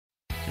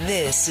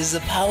This is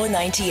a Power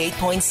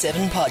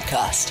 98.7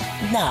 podcast.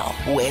 Now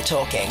we're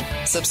talking.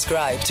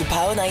 Subscribe to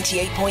Power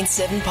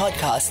 98.7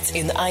 podcasts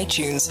in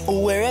iTunes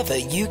or wherever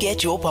you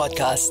get your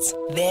podcasts.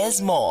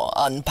 There's more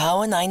on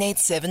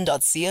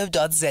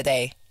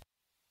power987.co.za.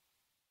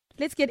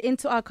 Let's get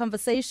into our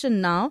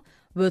conversation now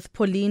with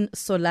Pauline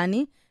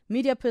Solani,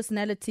 media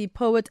personality,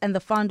 poet, and the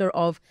founder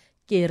of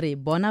Ke Re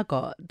Bona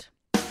God.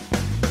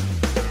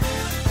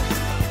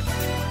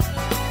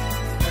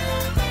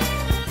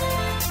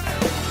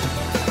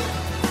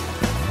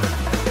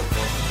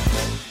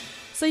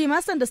 So you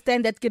must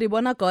understand that Ke Re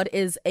Bona God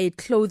is a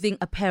clothing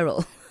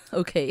apparel.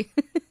 Okay.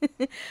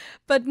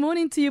 But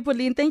morning to you,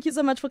 Pauline. Thank you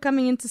so much for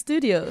coming into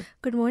studio.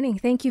 Good morning.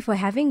 Thank you for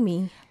having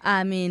me.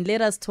 I mean,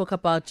 let us talk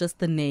about just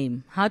the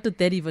name. How did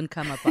that even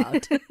come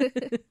about?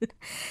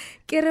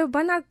 Ke Re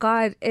Bona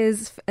God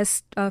is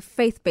a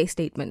faith-based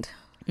statement.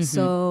 Mm-hmm.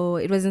 So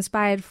it was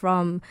inspired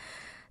from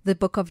the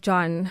book of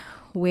John,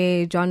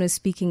 where John was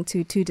speaking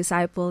to two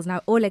disciples. Now,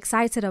 all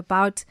excited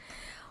about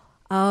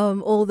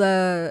all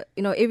the,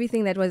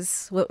 everything that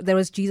was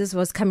Jesus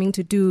was coming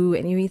to do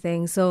and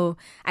everything. So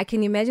I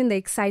can imagine the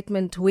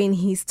excitement when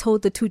he's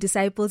told the two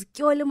disciples,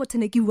 So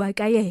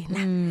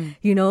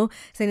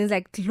he's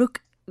like,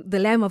 look, the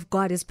Lamb of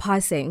God is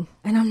passing.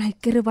 And I'm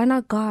like, Ke Re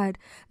Bona God,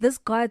 this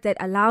God that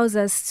allows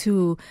us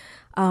to,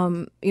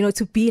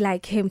 to be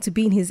like him, to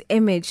be in his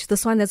image,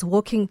 this one that's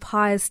walking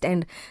past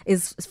and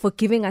is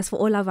forgiving us for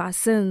all of our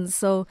sins.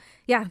 So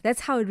yeah, that's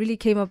how it really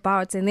came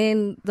about. And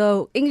then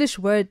the English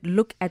word,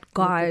 look at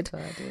God.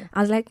 Yeah.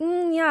 I was like,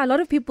 a lot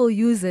of people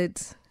use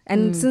it.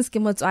 And since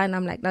Kimotswana,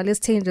 I'm like, now let's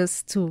change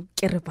this to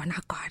Ke Re Bona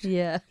God.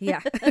 Yeah. Yeah.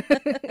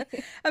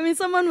 I mean,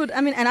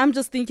 and I'm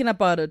just thinking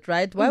about it,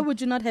 right? Why would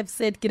you not have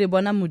said Ke Re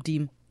Bona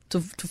Mudim to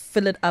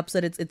fill it up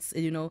so that it's it's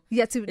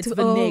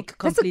Venek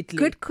completely? That's a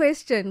good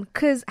question,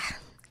 because,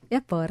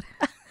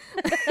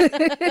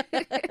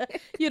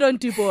 You don't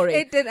do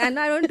boring. And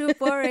I don't do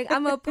boring.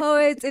 I'm a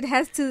poet. There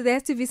has to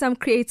be some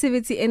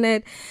creativity in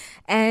it.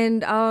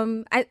 And,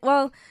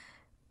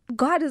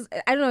 God is,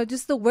 I don't know,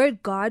 just the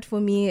word God for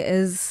me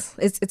it's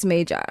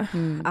major.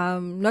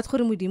 Not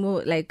Gore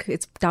Modimo, like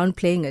it's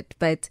downplaying it,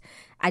 but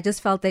I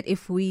just felt that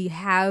if we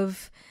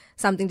have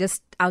something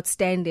just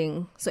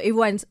outstanding, so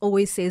everyone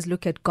always says,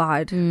 look at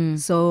God.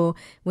 So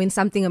when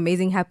something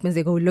amazing happens,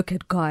 they go, look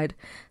at God.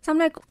 So I'm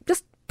like,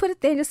 just put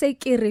it there and just say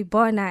Ke Re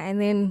Bona. And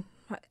then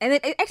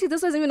actually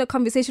this was even a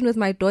conversation with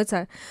my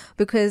daughter,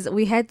 because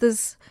we had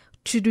this,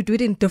 should we do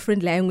it in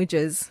different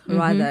languages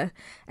rather?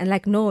 And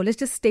like, no, let's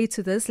just stay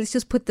to this. Let's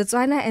just put the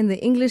Tswana and the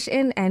English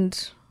in,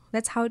 and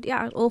that's how it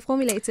all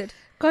formulated.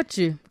 Got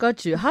you.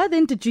 How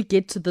then did you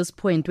get to this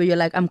point where you're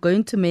like, I'm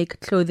going to make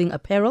clothing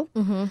apparel?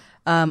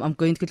 I'm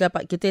going to get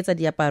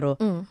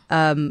diaparo.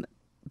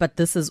 But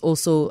this is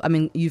also, I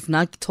mean, you've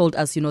now told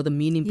us, the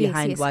meaning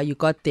behind why you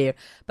got there.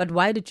 But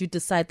why did you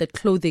decide that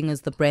clothing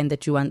is the brand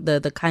that you want,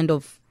 the kind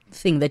of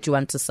thing that you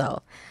want to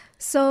sell?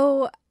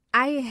 So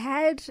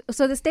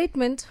the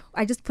statement,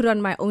 I just put it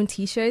on my own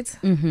t-shirt.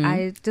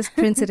 I just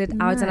printed it out.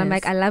 Nice. And I'm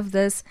like, I love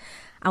this.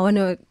 I want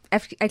to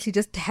actually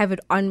just have it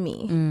on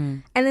me.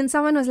 And then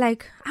someone was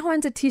like, I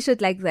want a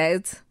t-shirt like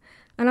that.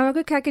 And I'm like,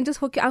 okay, I can just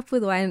hook you up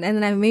with one. And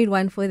then I made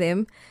one for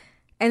them.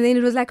 And then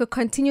it was like a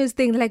continuous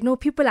thing. They're like, no,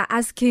 people are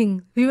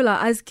asking.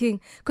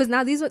 Because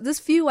now these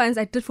few ones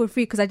I did for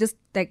free, because I just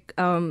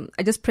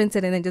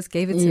printed and then just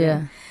gave it to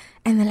them.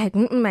 And they're like,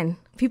 man,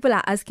 people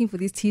are asking for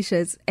these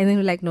t-shirts. And then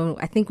we're like, no,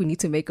 I think we need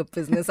to make a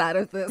business out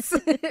of this.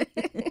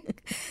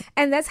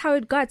 And that's how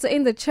it got. So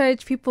in the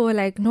church, people were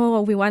like,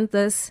 no, we want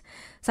this.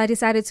 So I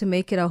decided to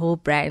make it a whole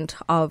brand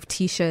of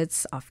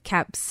t-shirts, of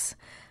caps,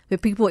 where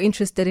people were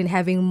interested in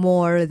having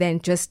more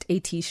than just a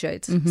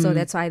t-shirt. So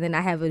that's why then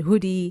I have a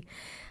hoodie,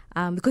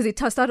 because it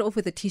started off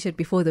with a t-shirt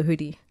before the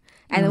hoodie.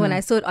 And then when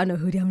I saw it on a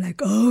hoodie, I'm like,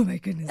 oh my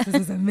goodness, this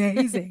is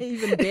amazing.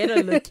 Even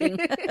better looking.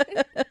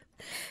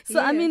 So,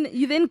 I mean,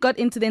 you then got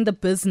into the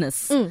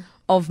business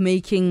of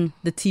making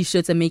the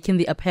t-shirts and making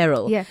the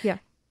apparel. Yeah.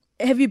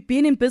 Have you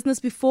been in business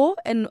before?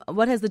 And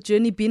what has the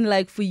journey been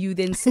like for you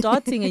then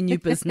starting a new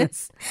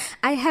business?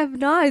 I have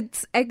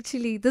not,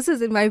 actually. This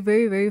is in my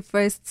very, very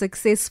first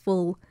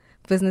successful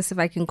business, if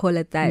I can call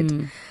it that.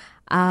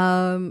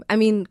 I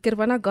mean, Ke Re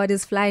Bona God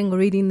is flying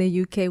already in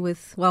the UK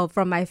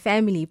from my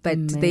family,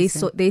 but they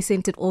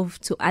sent it off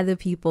to other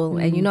people.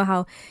 And you know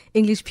how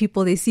English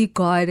people, they see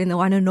God and they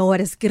want to know what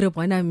does Ke Re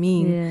Bona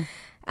mean.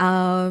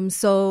 Yeah.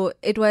 So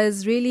it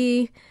was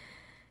really,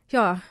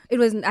 I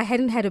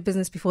hadn't had a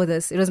business before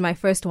this. It was my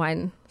first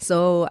one.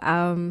 So,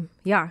 I'm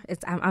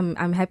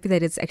happy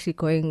that it's actually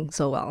going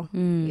so well.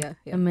 Yeah.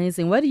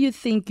 Amazing. What do you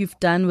think you've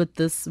done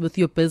with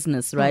your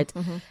business, right?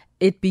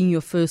 It being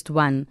your first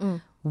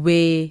one.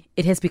 Where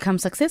it has become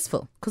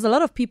successful, because a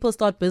lot of people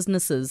start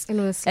businesses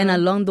and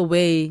along the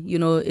way,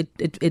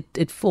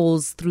 it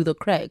falls through the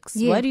cracks.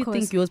 Why do you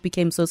think yours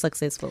became so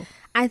successful?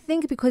 I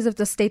think because of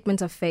the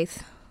statement of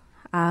faith.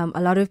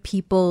 A lot of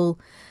people,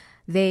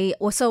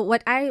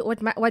 what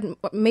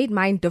made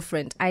mine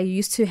different, I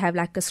used to have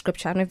like a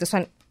scripture. I don't know if this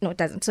one, no, it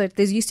doesn't. So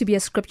there used to be a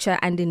scripture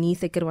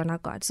underneath the Ke Re Bona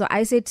God. So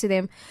I said to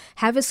them,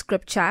 have a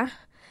scripture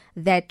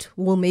that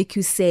will make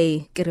you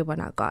say, "Ke re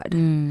bona God."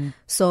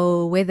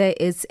 So whether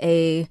it's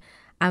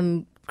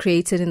I'm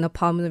created in the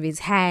palm of his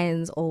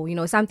hands, or, you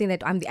know, something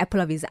that I'm the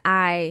apple of his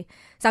eye,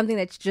 something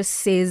that just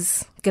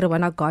says, "Ke re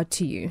bona God"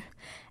 to you.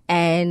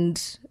 And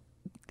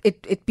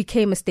it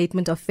became a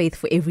statement of faith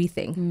for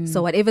everything.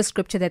 So whatever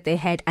scripture that they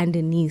had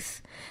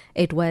underneath,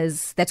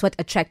 that's what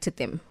attracted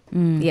them.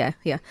 Yeah.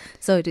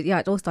 So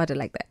it all started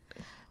like that.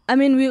 I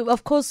mean, we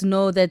of course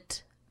know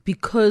that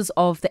because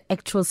of the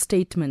actual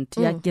statement,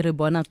 "Ke re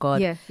bona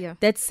God," Yeah.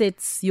 that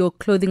sets your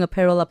clothing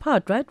apparel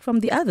apart, right,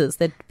 from the others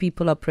that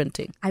people are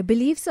printing. I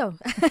believe so.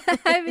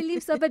 I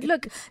believe so. But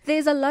look,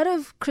 there's a lot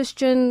of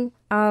Christian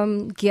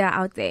gear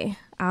out there,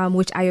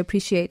 which I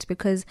appreciate,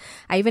 because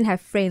I even have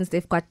friends,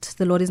 they've got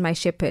 "The Lord is my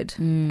shepherd,"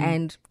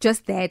 and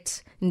just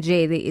that,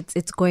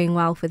 it's going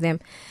well for them.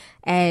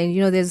 And,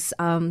 you know, there's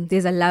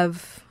a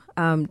love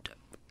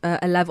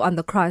on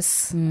the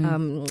cross,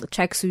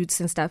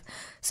 tracksuits and stuff.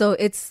 So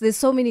there's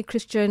so many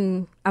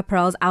Christian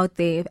apparels out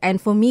there.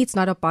 And for me, it's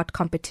not about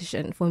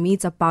competition. For me,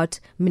 it's about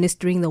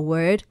ministering the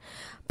word,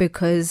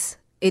 because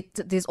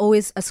there's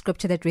always a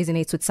scripture that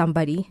resonates with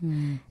somebody.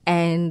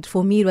 And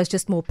for me, it was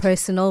just more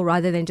personal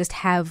rather than just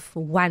have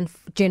one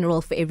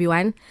general for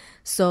everyone.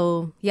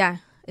 So yeah,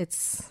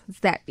 it's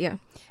that, yeah.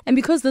 And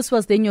because this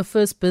was then your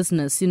first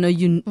business, you know,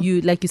 you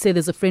like you say,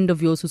 there's a friend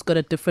of yours who's got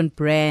a different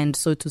brand,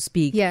 so to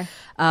speak,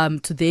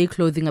 to their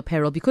clothing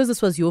apparel. Because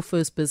this was your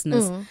first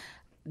business,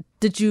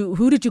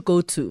 who did you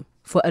go to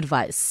for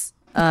advice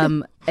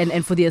and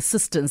for the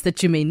assistance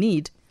that you may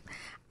need?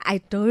 I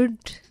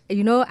don't,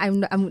 you know,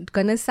 I'm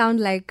gonna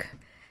sound like,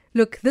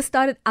 look, this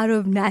started out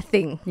of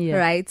nothing,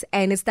 right?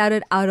 And it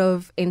started out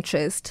of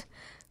interest.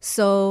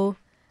 So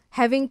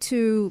having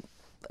to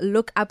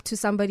look up to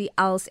somebody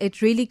else,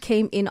 it really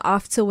came in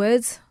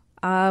afterwards,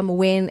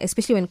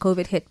 especially when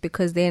COVID hit,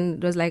 because then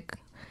it was like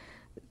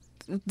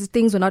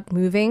things were not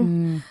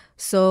moving.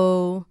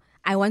 So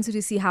I wanted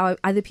to see how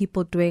other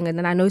people doing, and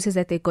then I noticed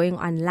that they're going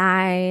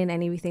online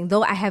and everything,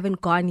 though I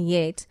haven't gone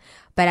yet.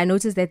 But I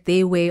noticed that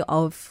their way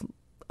of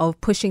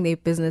pushing their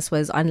business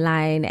was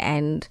online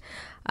and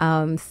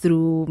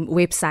through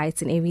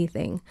websites and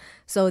everything.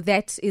 So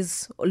that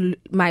is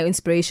my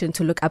inspiration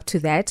to look up to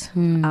that,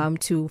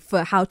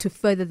 for how to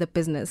further the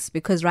business.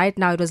 Because right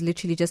now it was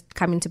literally just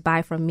coming to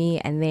buy from me,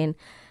 and then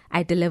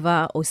I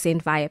deliver or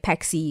send via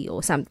Paxi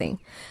or something.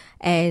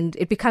 And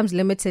it becomes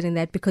limited in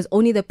that, because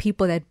only the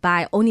people that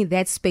buy, only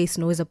that space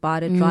knows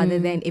about it, rather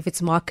than if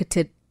it's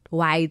marketed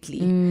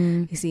widely.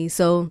 You see,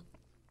 so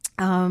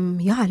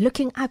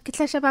looking up.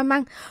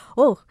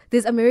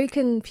 There's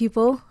American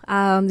people,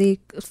 from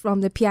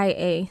the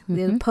PIA,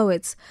 the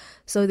poets.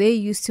 So they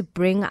used to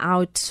bring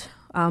out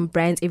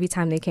brands every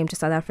time they came to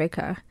South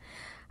Africa.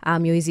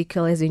 Your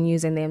Ezekiel has been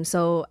using them.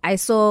 So I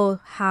saw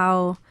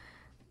how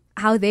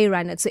they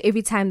run it. So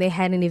every time they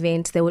had an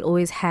event, they would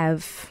always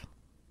have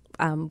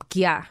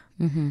gear.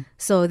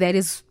 So that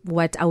is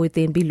what I would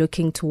then be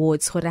looking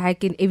towards. So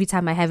that every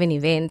time I have an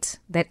event,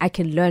 that I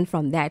can learn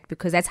from that,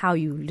 because that's how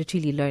you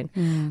literally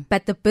learn.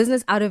 But the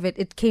business out of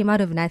it came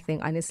out of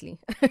nothing, honestly.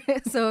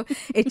 So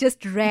it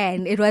just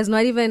ran. It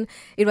didn't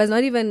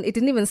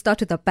even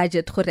start with a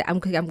budget. I'm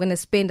going to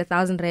spend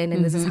 1,000 rand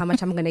and this is how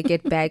much I'm going to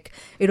get back.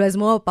 It was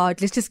more about,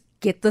 let's just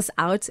get this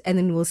out and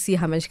then we'll see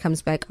how much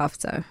comes back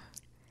after.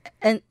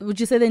 And would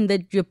you say then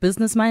that you're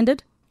business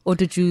minded? Or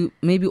did you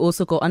maybe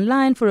also go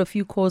online for a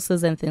few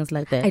courses and things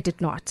like that? I did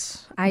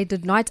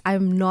not.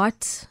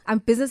 I'm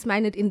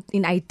business-minded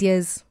in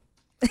ideas.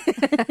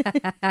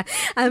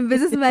 I'm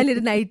business-minded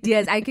in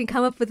ideas. I can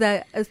come up with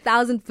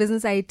 1,000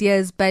 business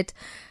ideas, but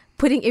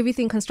putting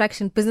everything,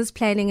 construction, business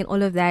planning and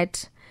all of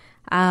that,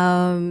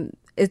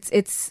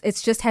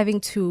 it's just having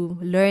to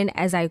learn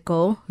as I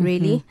go,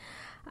 really.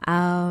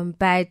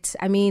 But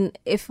I mean,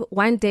 if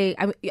one day,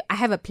 I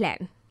have a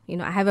plan. You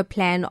know, I have a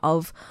plan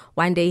of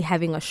one day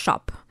having a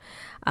shop,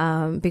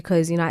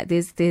 because, you know,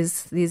 there's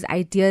these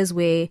ideas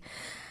where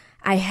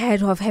I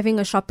had of having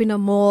a shop in a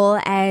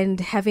mall and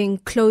having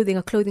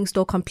a clothing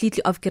store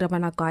completely of Ke re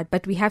bona God.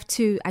 But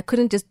I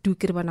couldn't just do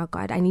Ke re bona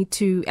God. I need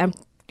to,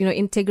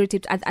 integrate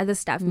it with other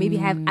stuff. Maybe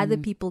have other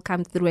people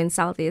come through and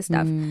sell their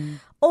stuff,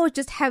 or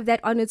just have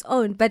that on its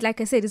own. But like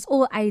I said, it's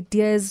all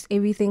ideas,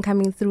 everything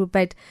coming through.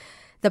 But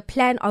the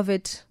plan of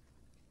it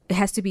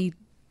has to be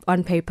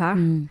on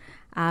paper.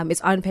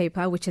 It's on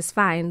paper, which is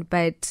fine,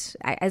 but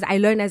I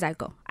learn as I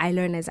go.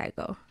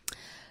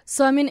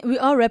 So, I mean, we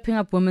are wrapping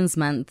up Women's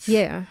Month.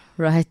 Yeah.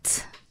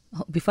 Right.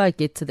 Before I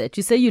get to that,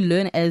 you say you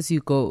learn as you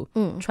go.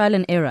 Trial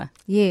and error.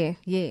 Yeah.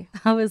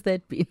 How has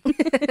that been?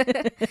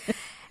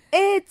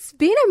 It's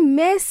been a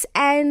mess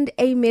and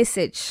a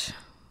message.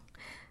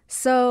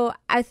 So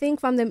I think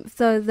from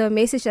the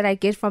message that I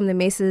get from the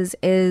messes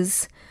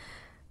is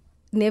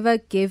never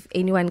give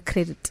anyone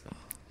credit.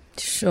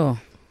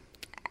 Sure.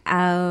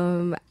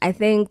 I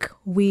think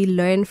we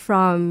learn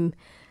from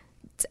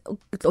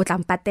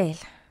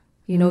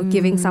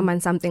giving someone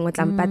something with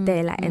and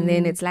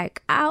then it's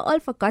like all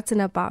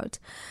forgotten about.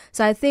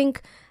 So I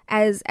think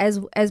as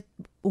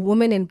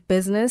women in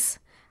business,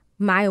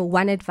 my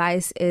one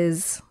advice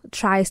is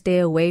try stay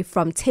away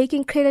from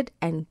taking credit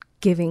and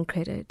giving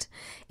credit.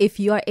 If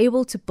you are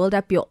able to build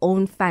up your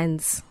own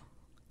funds,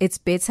 it's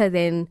better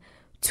than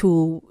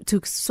to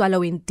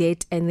swallow in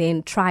debt and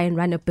then try and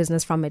run a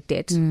business from a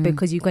debt,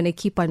 because you're going to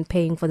keep on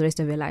paying for the rest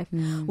of your life,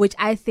 which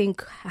I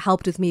think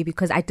helped with me,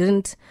 because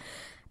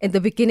in the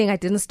beginning, I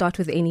didn't start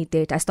with any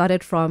debt. I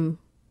started from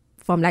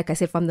like I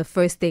said, from the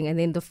first thing. And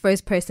then the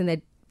first person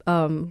that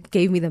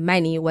gave me the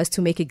money was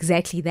to make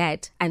exactly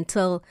that,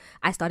 until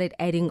I started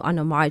adding on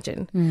a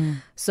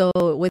margin. So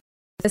with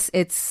this,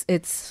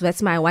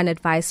 that's my one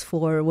advice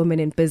for women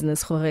in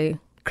business.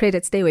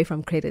 Credit, stay away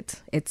from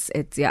credit. It's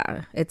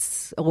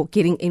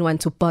getting anyone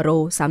to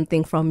borrow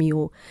something from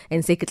you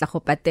and say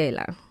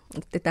patela.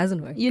 It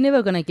doesn't work. You're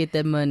never gonna get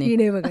that money. You're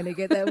never gonna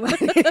get that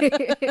money.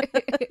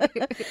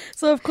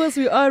 So of course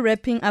we are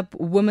wrapping up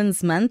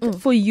Women's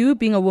Month. For you,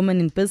 being a woman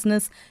in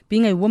business,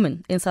 being a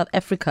woman in South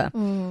Africa,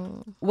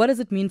 what does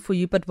it mean for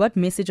you? But what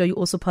message are you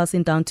also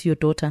passing down to your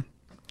daughter?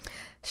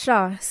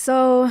 Sure.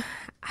 So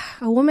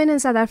a woman in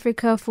South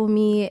Africa, for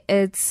me,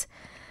 it's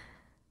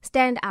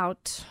stand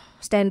out.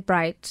 Stand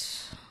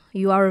bright.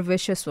 You are a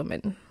vicious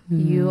woman.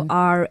 You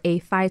are a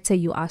fighter.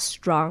 You are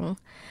strong.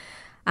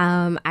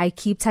 I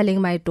keep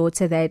telling my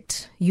daughter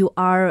that you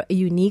are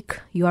unique.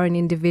 You are an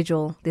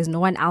individual. There's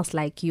no one else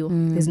like you.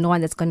 There's no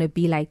one that's going to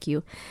be like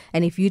you.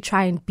 And if you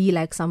try and be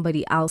like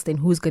somebody else, then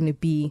who are you going to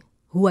be?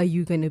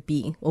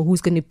 Or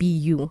who's going to be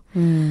you?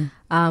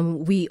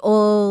 We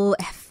all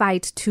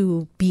fight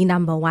to be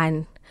number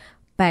one.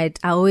 But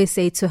I always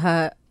say to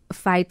her,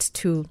 fight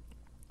to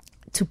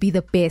be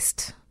the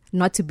best,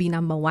 not to be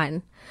number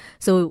one.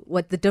 So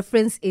what the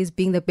difference is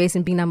being the best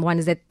and being number one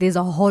is that there's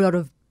a whole lot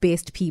of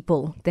best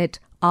people that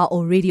are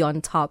already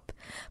on top.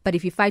 But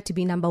if you fight to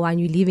be number one,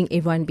 you're leaving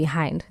everyone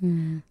behind.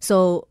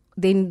 So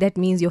then that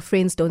means your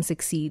friends don't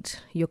succeed,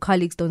 your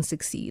colleagues don't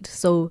succeed.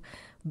 So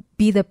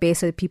be the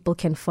best so that people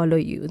can follow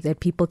you, that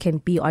people can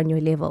be on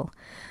your level.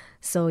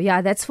 So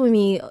yeah, that's for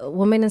me.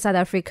 Women in South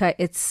Africa,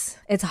 it's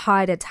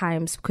hard at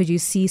times, because you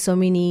see so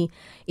many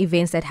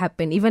events that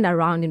happen, even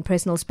around in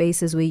personal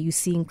spaces, where you're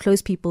seeing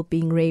close people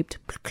being raped,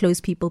 close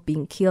people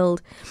being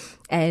killed.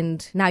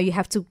 And now you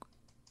have to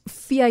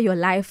fear your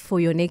life for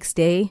your next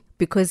day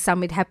because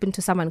it happened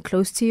to someone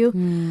close to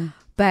you.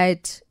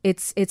 But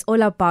it's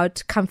all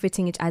about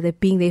comforting each other,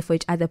 being there for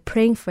each other,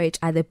 praying for each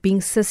other,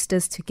 being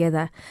sisters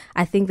together.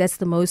 I think that's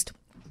the most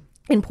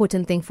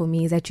important thing for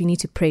me, is that you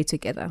need to pray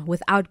together.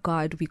 Without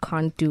God, we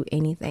can't do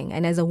anything.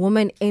 And as a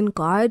woman in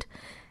God,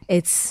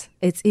 it's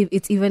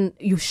even,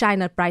 you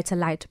shine a brighter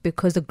light,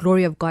 because the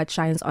glory of God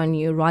shines on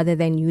you, rather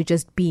than you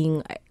just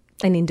being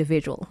an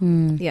individual.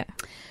 Yeah.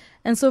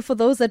 And so for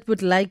those that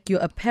would like your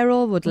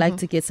apparel, would like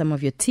to get some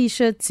of your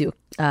t-shirts, your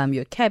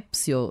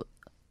caps, your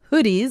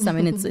hoodies. I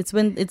mean, it's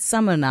when it's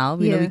summer now,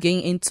 you know, we're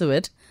going into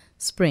it.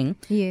 Spring,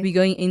 we're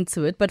going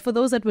into it. But for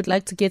those that would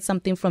like to get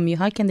something from you,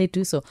 how can they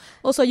do so?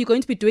 Also, are you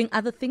going to be doing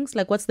other things?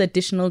 Like, what's the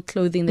additional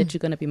clothing that you're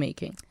going to be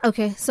making?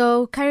 Okay,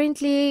 so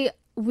currently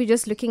we're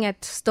just looking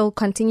at still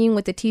continuing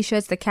with the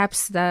t-shirts, the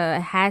caps,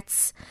 the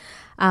hats,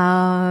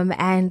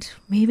 and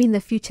maybe in the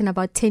future, in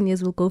about 10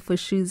 years, we'll go for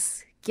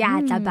shoes.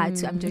 I'm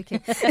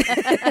joking.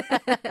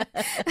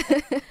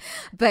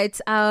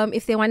 But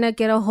if they want to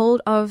get a hold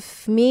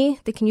of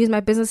me, they can use my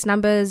business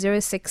number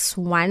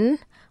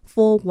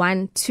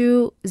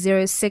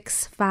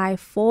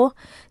 061-412-0654,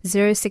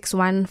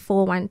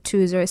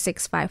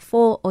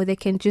 061-412-0654, or they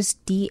can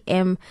just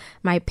DM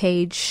my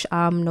page,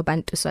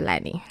 Nobantu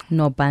Solani.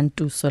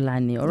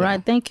 All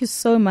right. Thank you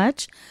so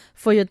much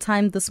for your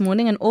time this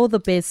morning, and all the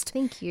best.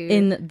 Thank you.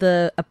 In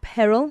the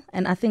apparel.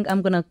 And I think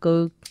I'm going to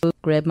go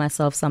grab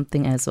myself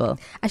something as well.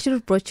 I should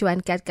have brought you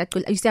one.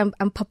 You see, I'm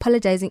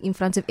apologizing in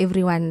front of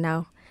everyone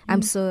now.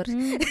 I'm sorry.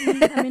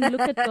 I mean,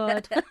 look at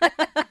God.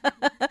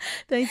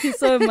 Thank you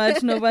so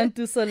much,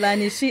 Nobantu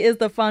Solani. She is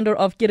the founder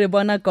of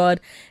Kirebona God,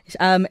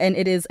 and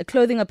it is a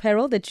clothing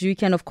apparel that you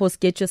can, of course,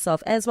 get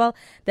yourself as well.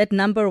 That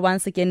number,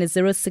 once again, is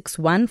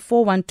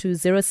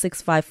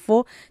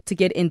 061-412-0654 to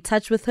get in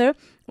touch with her.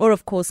 Or,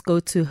 of course, go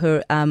to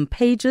her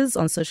pages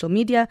on social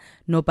media,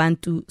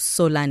 Nobantu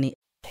Solani.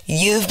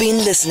 You've been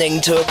listening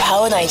to a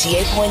Power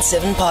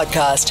 98.7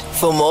 podcast.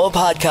 For more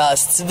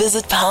podcasts,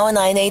 visit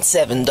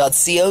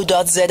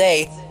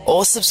power987.co.za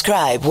or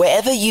subscribe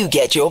wherever you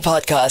get your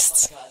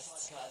podcasts.